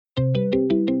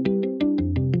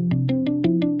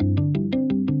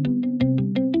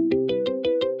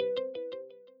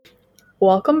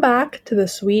Welcome back to the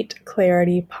Sweet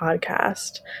Clarity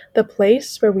Podcast, the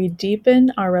place where we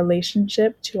deepen our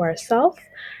relationship to ourself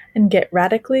and get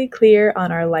radically clear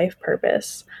on our life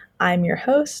purpose. I'm your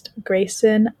host,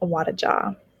 Grayson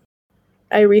Wadajah.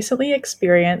 I recently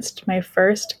experienced my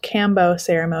first Kambo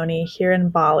ceremony here in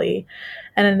Bali,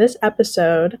 and in this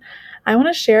episode, I want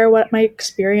to share what my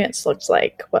experience looked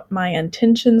like, what my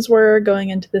intentions were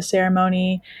going into the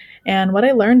ceremony, and what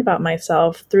I learned about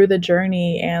myself through the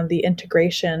journey and the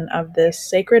integration of this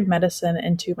sacred medicine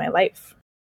into my life.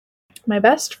 My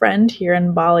best friend here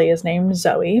in Bali is named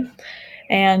Zoe,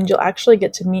 and you'll actually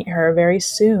get to meet her very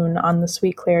soon on the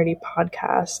Sweet Clarity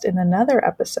podcast in another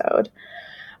episode.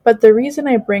 But the reason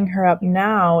I bring her up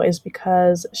now is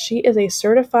because she is a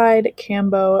certified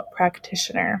Kambo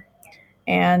practitioner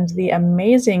and the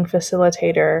amazing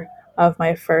facilitator of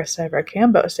my first ever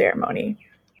Kambo ceremony.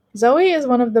 Zoe is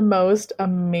one of the most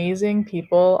amazing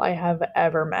people I have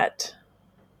ever met.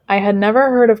 I had never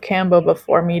heard of Kambo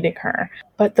before meeting her,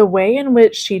 but the way in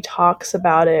which she talks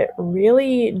about it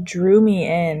really drew me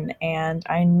in, and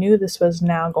I knew this was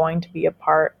now going to be a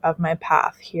part of my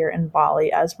path here in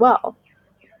Bali as well.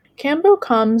 Kambo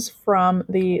comes from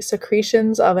the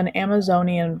secretions of an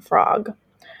Amazonian frog.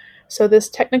 So this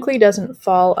technically doesn't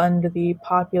fall under the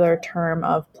popular term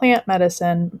of plant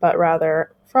medicine, but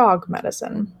rather frog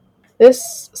medicine.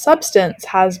 This substance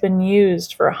has been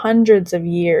used for hundreds of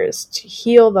years to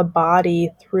heal the body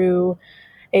through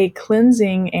a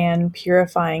cleansing and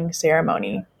purifying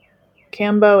ceremony.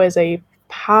 Kambo is a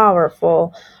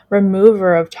powerful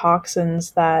remover of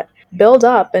toxins that build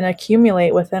up and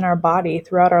accumulate within our body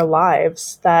throughout our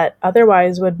lives that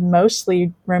otherwise would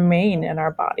mostly remain in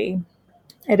our body.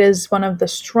 It is one of the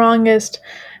strongest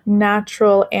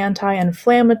natural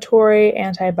anti-inflammatory,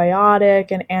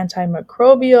 antibiotic, and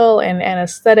antimicrobial and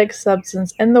anesthetic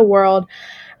substance in the world,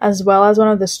 as well as one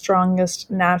of the strongest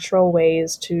natural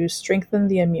ways to strengthen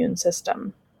the immune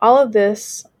system. All of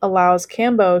this allows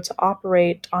Kambo to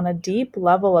operate on a deep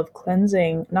level of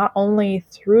cleansing, not only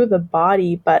through the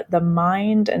body, but the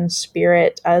mind and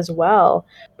spirit as well,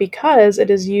 because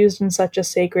it is used in such a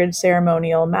sacred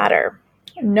ceremonial matter.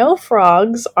 No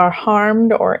frogs are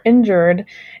harmed or injured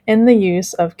in the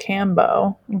use of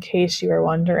Kambo, in case you were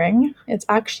wondering. It's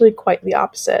actually quite the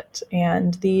opposite,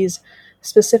 and these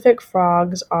specific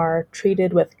frogs are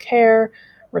treated with care,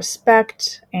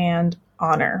 respect, and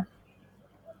honor.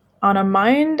 On a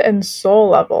mind and soul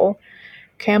level,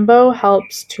 Kambo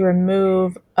helps to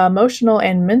remove emotional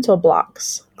and mental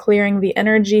blocks, clearing the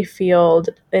energy field,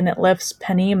 and it lifts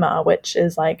panema, which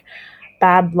is like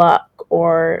bad luck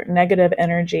or negative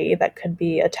energy that could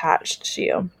be attached to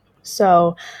you.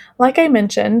 So, like I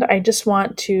mentioned, I just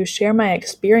want to share my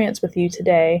experience with you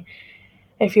today.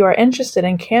 If you are interested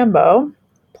in Kambo,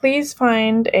 please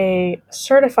find a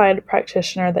certified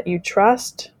practitioner that you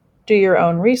trust. Do your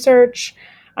own research.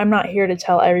 I'm not here to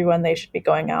tell everyone they should be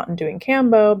going out and doing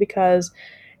Kambo because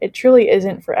it truly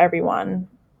isn't for everyone,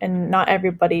 and not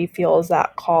everybody feels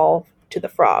that call to the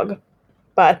frog.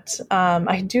 But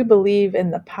I do believe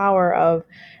in the power of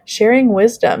sharing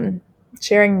wisdom,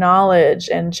 sharing knowledge,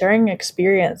 and sharing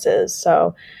experiences.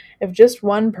 So if just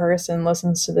one person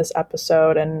listens to this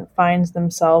episode and finds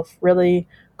themselves really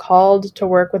called to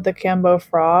work with the Kambo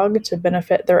frog to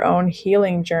benefit their own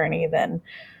healing journey, then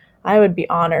I would be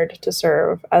honored to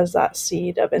serve as that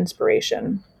seed of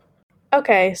inspiration.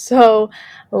 Okay, so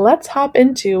let's hop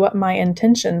into what my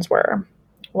intentions were,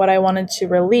 what I wanted to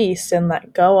release and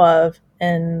let go of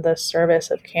in the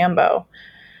service of Kambo.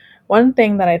 One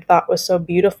thing that I thought was so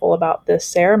beautiful about this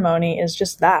ceremony is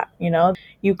just that,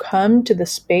 you come to the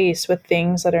space with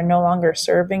things that are no longer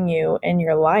serving you in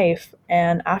your life,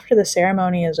 and after the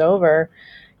ceremony is over,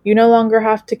 you no longer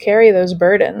have to carry those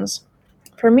burdens.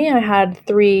 For me, I had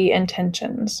 3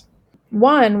 intentions.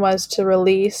 One was to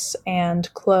release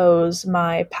and close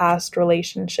my past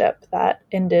relationship that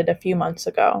ended a few months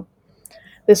ago.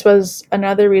 This was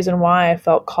another reason why I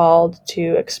felt called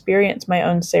to experience my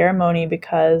own ceremony,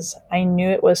 because I knew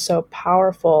it was so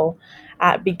powerful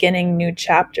at beginning new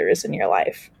chapters in your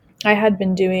life. I had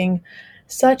been doing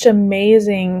such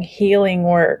amazing healing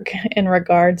work in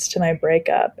regards to my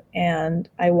breakup, and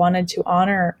I wanted to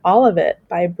honor all of it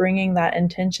by bringing that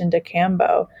intention to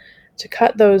Kambo to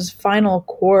cut those final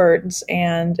chords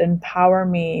and empower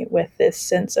me with this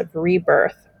sense of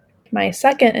rebirth. My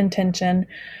second intention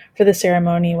for the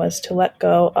ceremony was to let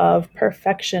go of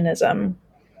perfectionism.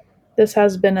 This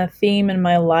has been a theme in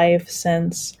my life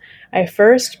since I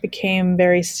first became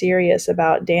very serious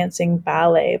about dancing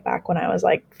ballet back when I was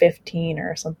like 15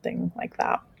 or something like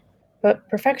that. But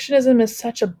perfectionism is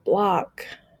such a block,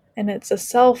 and it's a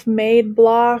self-made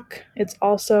block. It's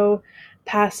also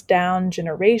passed down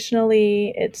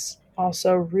generationally. It's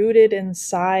also rooted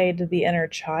inside the inner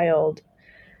child.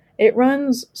 It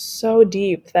runs so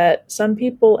deep that some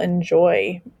people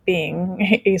enjoy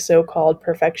being a so-called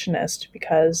perfectionist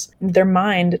because their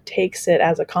mind takes it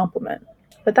as a compliment.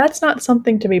 But that's not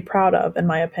something to be proud of, in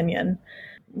my opinion.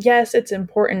 Yes, it's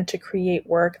important to create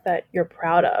work that you're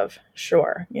proud of,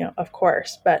 sure, of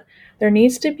course, but there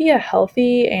needs to be a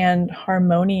healthy and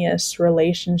harmonious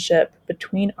relationship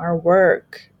between our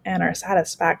work and our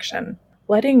satisfaction.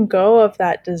 Letting go of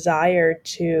that desire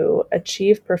to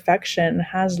achieve perfection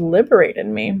has liberated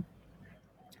me.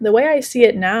 The way I see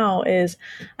it now is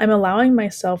I'm allowing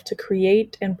myself to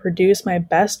create and produce my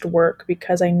best work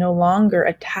because I no longer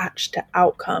attach to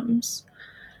outcomes.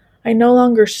 I no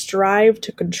longer strive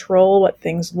to control what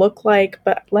things look like,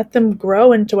 but let them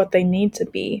grow into what they need to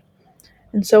be.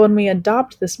 And so when we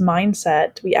adopt this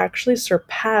mindset, we actually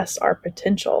surpass our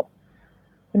potential.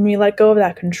 When we let go of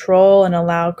that control and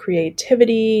allow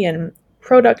creativity and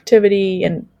productivity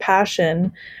and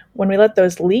passion, when we let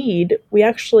those lead, we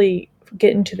actually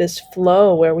get into this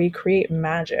flow where we create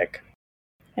magic.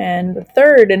 And the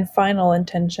third and final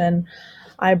intention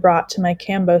I brought to my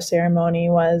Kambo ceremony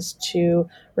was to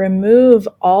remove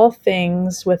all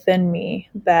things within me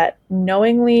that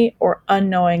knowingly or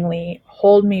unknowingly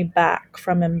hold me back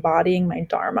from embodying my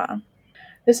Dharma.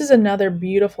 This is another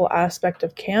beautiful aspect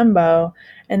of Kambo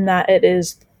in that it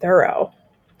is thorough.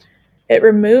 It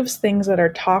removes things that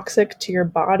are toxic to your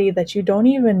body that you don't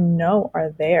even know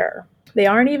are there. They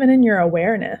aren't even in your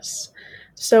awareness.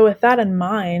 So with that in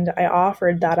mind, I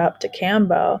offered that up to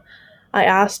Kambo. I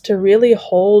asked to really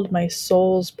hold my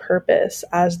soul's purpose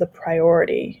as the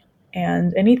priority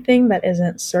and anything that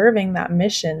isn't serving that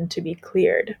mission to be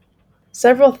cleared.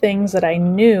 Several things that I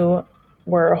knew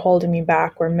were holding me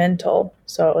back were mental.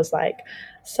 So it was like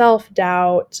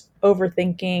self-doubt,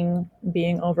 overthinking,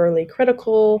 being overly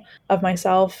critical of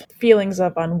myself, feelings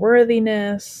of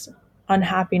unworthiness,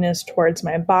 unhappiness towards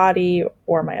my body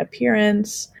or my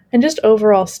appearance, and just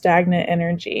overall stagnant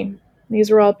energy. These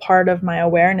were all part of my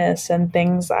awareness and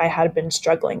things I had been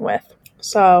struggling with.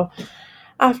 So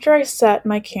after I set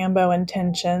my Kambo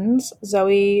intentions,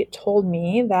 Zoe told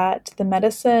me that the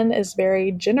medicine is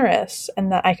very generous and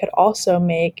that I could also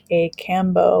make a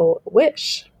Kambo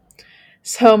wish.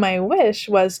 So my wish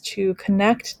was to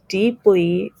connect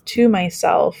deeply to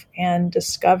myself and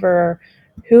discover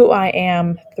who I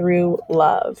am through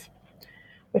love,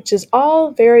 which is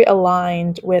all very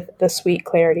aligned with the Sweet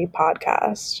Clarity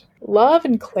podcast. Love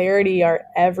and clarity are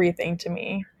everything to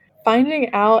me.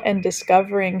 Finding out and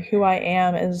discovering who I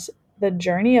am is the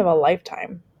journey of a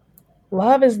lifetime.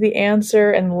 Love is the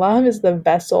answer, and love is the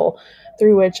vessel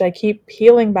through which I keep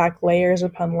peeling back layers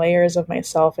upon layers of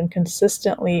myself and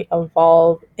consistently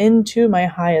evolve into my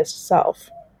highest self.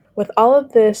 With all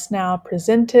of this now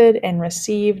presented and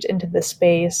received into the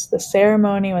space, the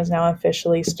ceremony was now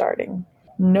officially starting.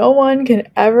 No one can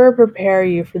ever prepare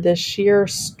you for the sheer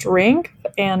strength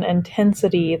and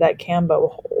intensity that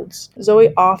Kambo holds.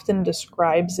 Zoe often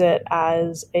describes it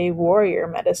as a warrior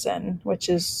medicine, which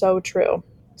is so true.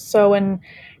 So when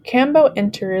Kambo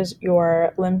enters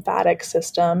your lymphatic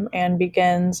system and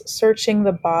begins searching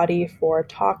the body for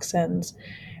toxins,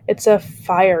 it's a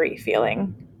fiery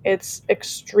feeling. It's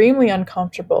extremely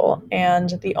uncomfortable,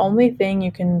 and the only thing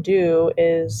you can do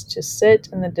is to sit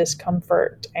in the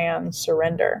discomfort and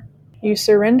surrender. You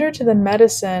surrender to the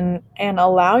medicine and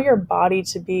allow your body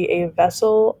to be a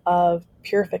vessel of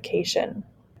purification.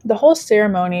 The whole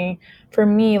ceremony for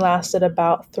me lasted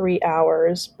about 3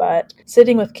 hours, but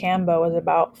sitting with Kambo was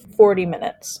about 40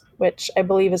 minutes, which I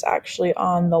believe is actually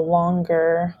on the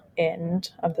longer end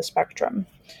of the spectrum.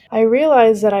 I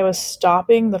realized that I was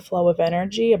stopping the flow of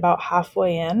energy about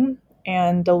halfway in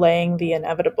and delaying the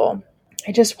inevitable.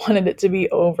 I just wanted it to be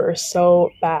over so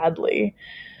badly.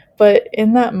 But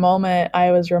in that moment,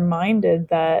 I was reminded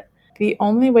that the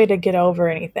only way to get over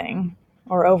anything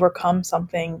or overcome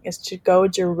something is to go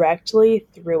directly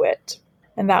through it.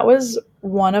 And that was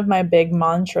one of my big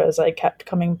mantras I kept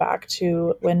coming back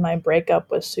to when my breakup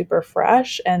was super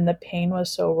fresh and the pain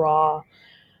was so raw.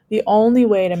 The only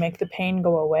way to make the pain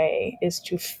go away is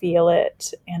to feel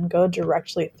it and go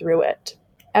directly through it.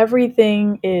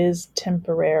 Everything is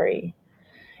temporary.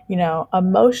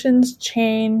 Emotions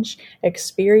change,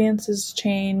 experiences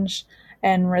change,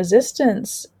 and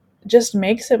resistance just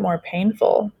makes it more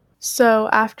painful. So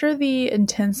after the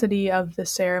intensity of the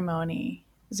ceremony,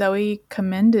 Zoe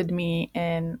commended me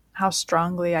in how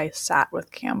strongly I sat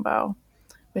with Kambo,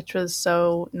 which was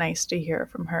so nice to hear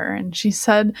from her. And she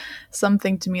said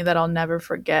something to me that I'll never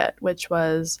forget, which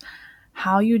was,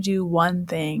 how you do one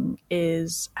thing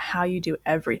is how you do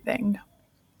everything.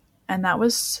 And that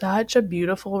was such a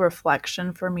beautiful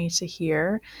reflection for me to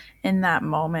hear in that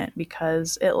moment,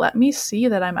 because it let me see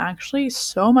that I'm actually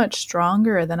so much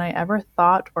stronger than I ever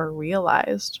thought or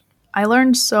realized. I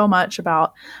learned so much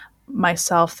about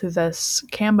myself through this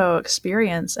Kambo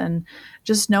experience, and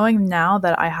just knowing now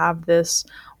that I have this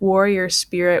warrior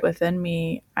spirit within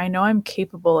me, I know I'm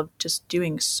capable of just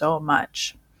doing so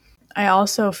much. I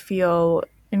also feel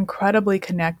incredibly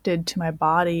connected to my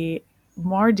body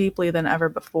more deeply than ever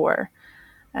before.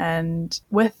 And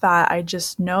with that, I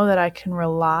just know that I can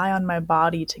rely on my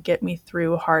body to get me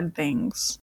through hard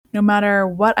things. No matter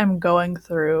what I'm going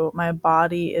through, my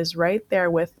body is right there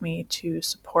with me to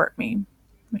support me,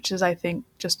 which is, I think,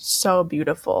 just so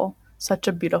beautiful. Such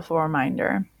a beautiful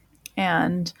reminder.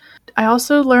 And I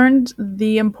also learned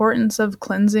the importance of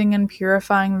cleansing and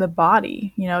purifying the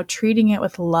body, treating it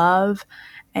with love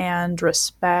and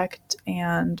respect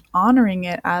and honoring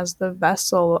it as the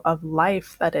vessel of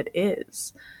life that it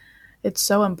is. It's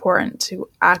so important to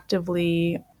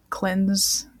actively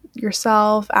cleanse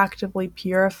yourself, actively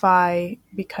purify,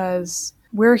 because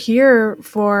we're here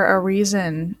for a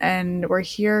reason and we're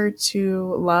here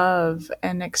to love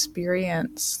and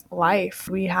experience life.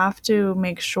 We have to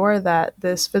make sure that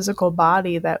this physical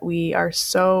body that we are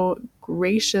so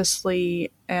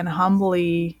graciously and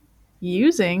humbly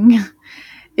using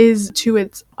is to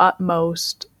its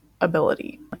utmost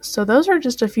ability. So those are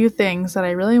just a few things that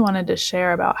I really wanted to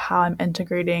share about how I'm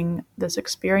integrating this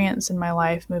experience in my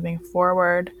life moving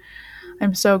forward.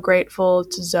 I'm so grateful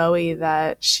to Zoe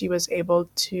that she was able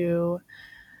to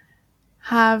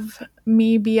have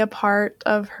me be a part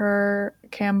of her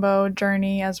Kambo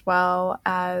journey as well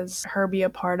as her be a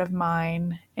part of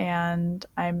mine. And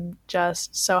I'm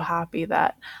just so happy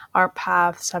that our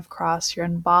paths have crossed here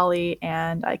in Bali.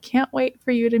 And I can't wait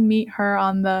for you to meet her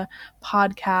on the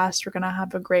podcast. We're going to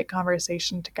have a great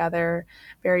conversation together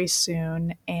very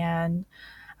soon. And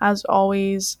as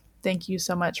always, thank you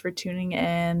so much for tuning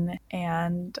in,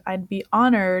 and I'd be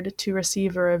honored to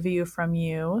receive a review from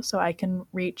you so I can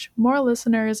reach more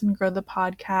listeners and grow the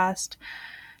podcast.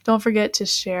 Don't forget to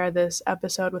share this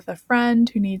episode with a friend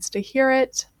who needs to hear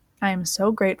it. I am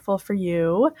so grateful for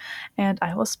you, and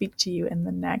I will speak to you in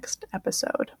the next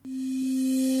episode.